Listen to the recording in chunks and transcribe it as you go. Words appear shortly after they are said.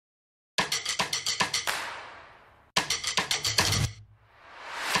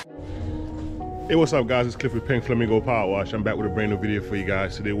Hey, what's up guys, it's Cliff with Pink Flamingo Power Wash. I'm back with a brand new video for you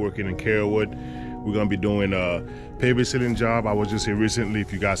guys. Today working in Carrollwood. We're gonna be doing a paver sealing job. I was just here recently,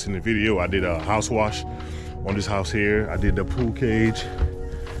 if you guys seen the video, I did a house wash on this house here. I did the pool cage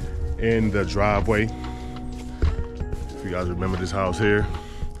in the driveway. If you guys remember this house here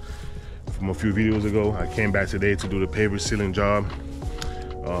from a few videos ago. I came back today to do the paver sealing job.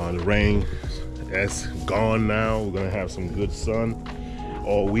 The rain, that's gone now. We're gonna have some good sun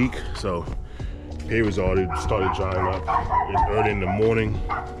all week. So pavers already started drying up. It's early in the morning.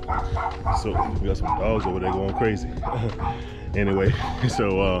 So we got some dogs over there going crazy. Anyway,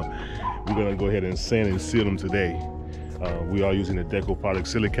 so we're gonna go ahead and sand and seal them today. We are using the Deco Product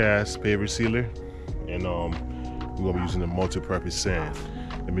Silicast paver sealer, and we're gonna be using the multi-purpose sand.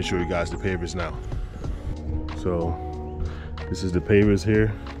 Let me show you guys the pavers now. So this is the pavers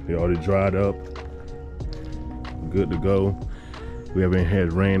here. They already dried up, good to go. We haven't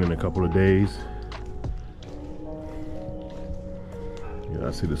had rain in a couple of days. Yeah,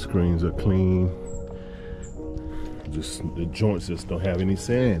 I see the screens are clean. Just the joints just don't have any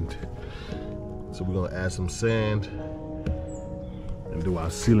sand. So we're gonna add some sand and do our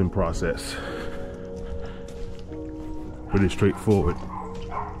sealing process. Pretty straightforward.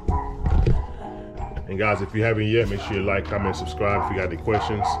 And guys, if you haven't yet, make sure you like, comment, subscribe. If you got any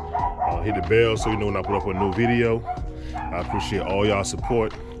questions, hit the bell so you know when I put up a new video. I appreciate all y'all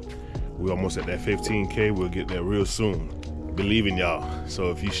support. We're almost at that 15K. We'll get there real soon. Believe in y'all.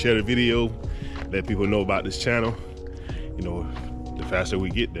 So if you share the video, let people know about this channel, you know, the faster we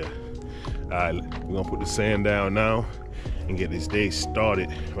get there. All right, we're gonna put the sand down now and get this day started.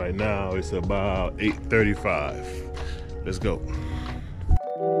 Right now, it's about 8:35. Let's go.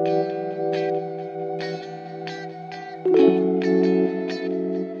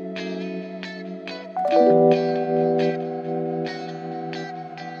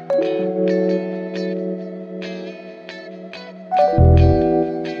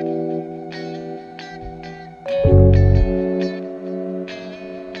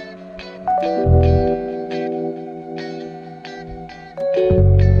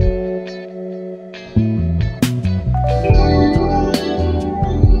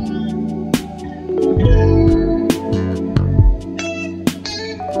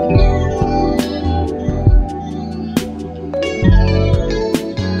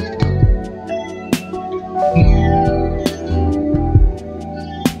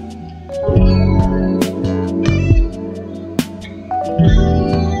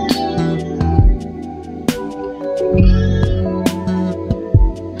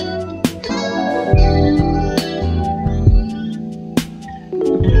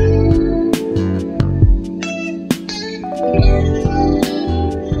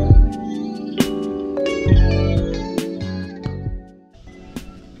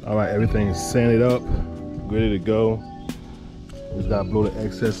 All right, everything's sanded up, ready to go. Just gotta blow the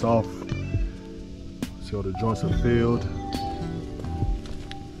excess off. See all the joints are filled.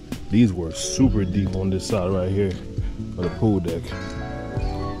 These were super deep on this side right here of the pool deck.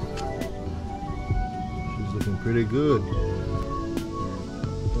 She's looking pretty good.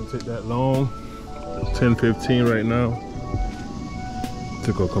 Didn't take that long. 10:15 right now.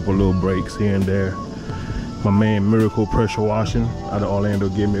 Took a couple little breaks here and there. My man Miracle Pressure Washing out of Orlando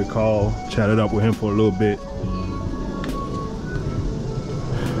gave me a call, chatted up with him for a little bit.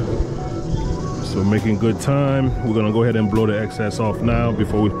 So making good time. We're gonna go ahead and blow the excess off now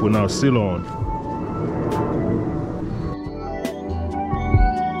before we put our seal on.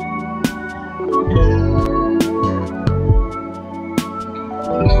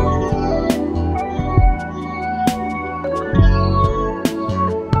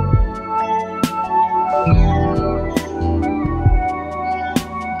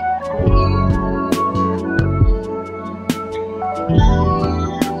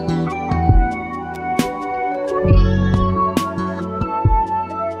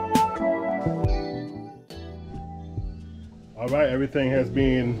 All right, everything has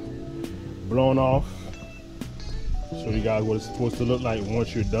been blown off. Show you guys what it's supposed to look like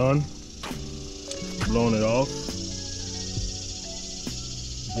once you're done blowing it off.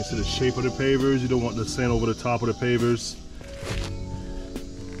 You can see the shape of the pavers. You don't want the sand over the top of the pavers.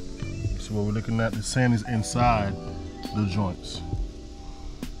 So what we're looking at, the sand is inside the joints.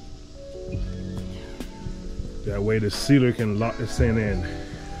 That way the sealer can lock the sand in.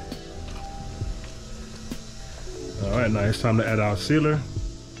 All right, now it's time to add our sealer.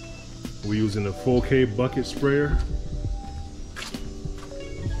 We're using the 4K bucket sprayer.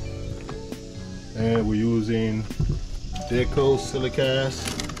 And we're using Deco Silicast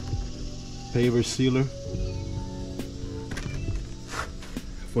paver sealer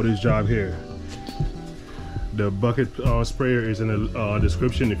for this job here. The bucket sprayer is in the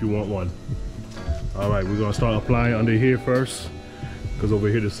description if you want one. All right, we're gonna start applying under here first, because over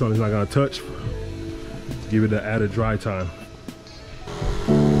here the sun is not gonna touch. Give it the added dry time.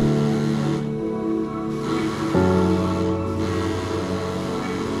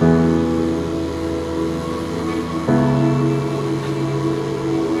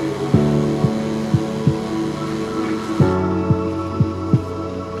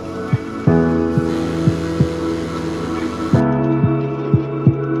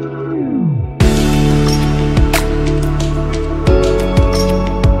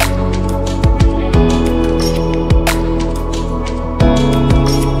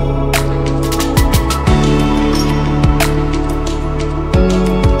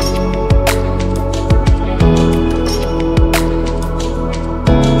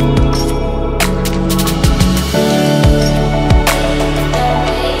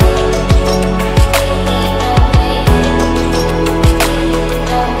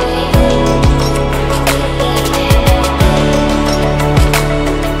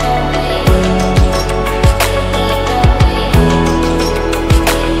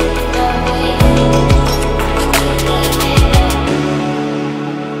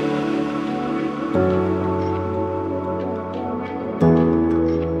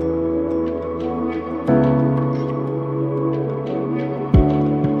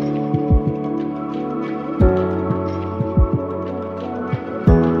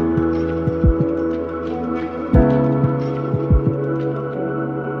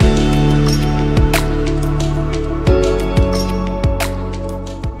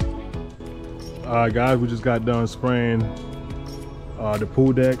 Alright guys, we just got done spraying the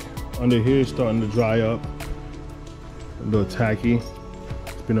pool deck. Under here is starting to dry up, a little tacky.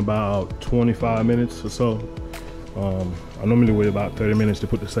 It's been about 25 minutes or so. I normally wait about 30 minutes to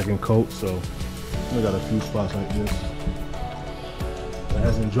put the second coat, so I got a few spots like this. It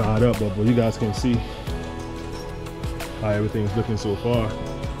hasn't dried up, but you guys can see how everything's looking so far.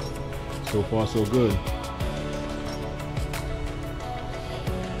 So far, so good.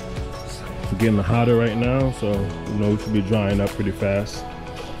 It's getting hotter right now, so you know it should be drying up pretty fast.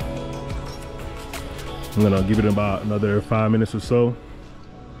 I'm gonna give it about another 5 minutes or so,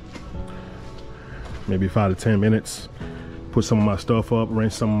 maybe 5 to 10 minutes. Put some of my stuff up,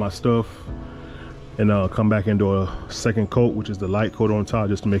 rinse some of my stuff, and come back and do a second coat, which is the light coat on top,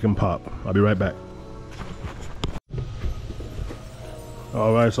 just to make them pop. I'll be right back.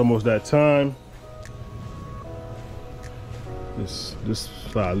 All right, it's almost that time. This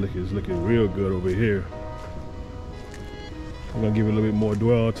side is looking real good over here. I'm gonna give it a little bit more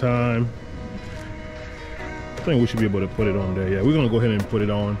dwell time. I think we should be able to put it on there. Yeah, we're gonna go ahead and put it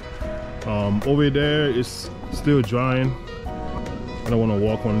on. Over there, it's still drying. I don't wanna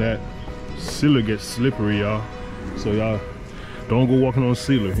walk on that. Sealer gets slippery, y'all. So y'all don't go walking on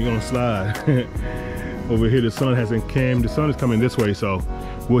sealer, you're gonna slide. Over here, the sun hasn't came. The sun is coming this way, so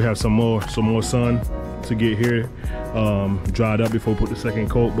we'll have some more sun to get here dried up before we put the second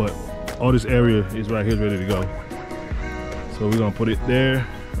coat. But all this area is right here, ready to go. So we're gonna put it there.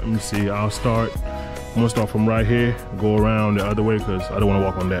 Let me see. I'm gonna start from right here, go around the other way because I don't want to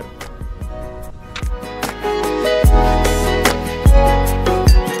walk on that.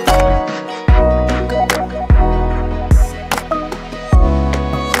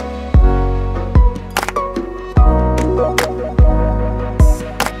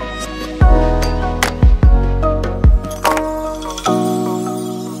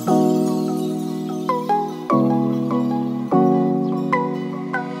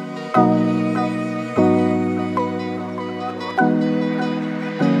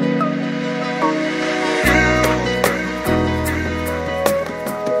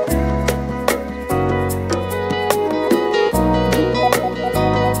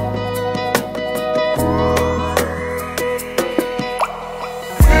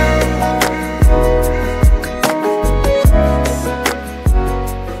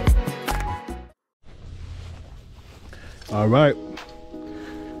 All right,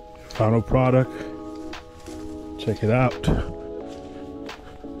 final product. Check it out.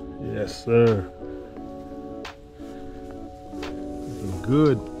 Yes, sir. Looking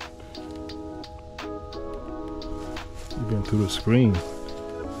good. Even through the screen.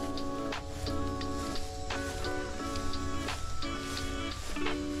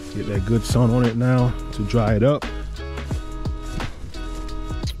 Get that good sun on it now to dry it up.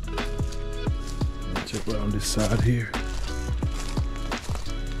 Check it out on this side here.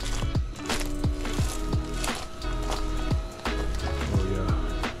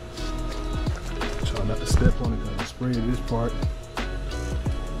 Not to step on it, I sprayed this part.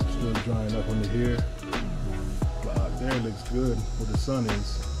 Still drying up under here. there looks good where the sun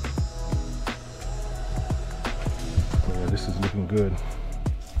is. Yeah, this is looking good.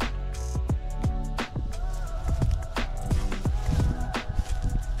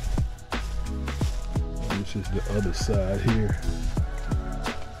 This is the other side here.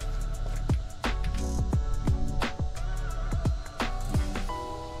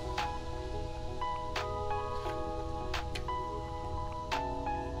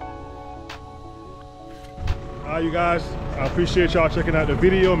 Alright, you guys, I appreciate y'all checking out the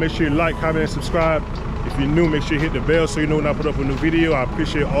video. Make sure you like, comment, and subscribe. If you're new, make sure you hit the bell so you know when I put up a new video. I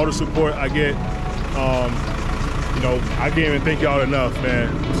appreciate all the support I get. You know, I can't even thank y'all enough, man.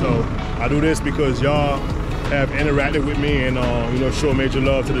 So I do this because y'all have interacted with me and you know, show major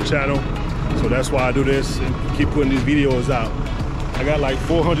love to the channel. So that's why I do this and keep putting these videos out. I got like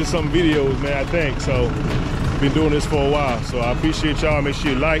 400 something videos, man, I think. So been doing this for a while. So I appreciate y'all. Make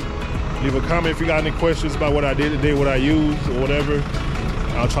sure you like. Leave a comment if you got any questions about what I did today, what I used, or whatever.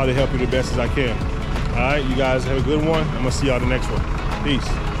 I'll try to help you the best as I can. All right, you guys have a good one. I'm gonna see y'all the next one.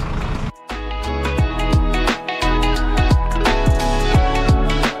 Peace.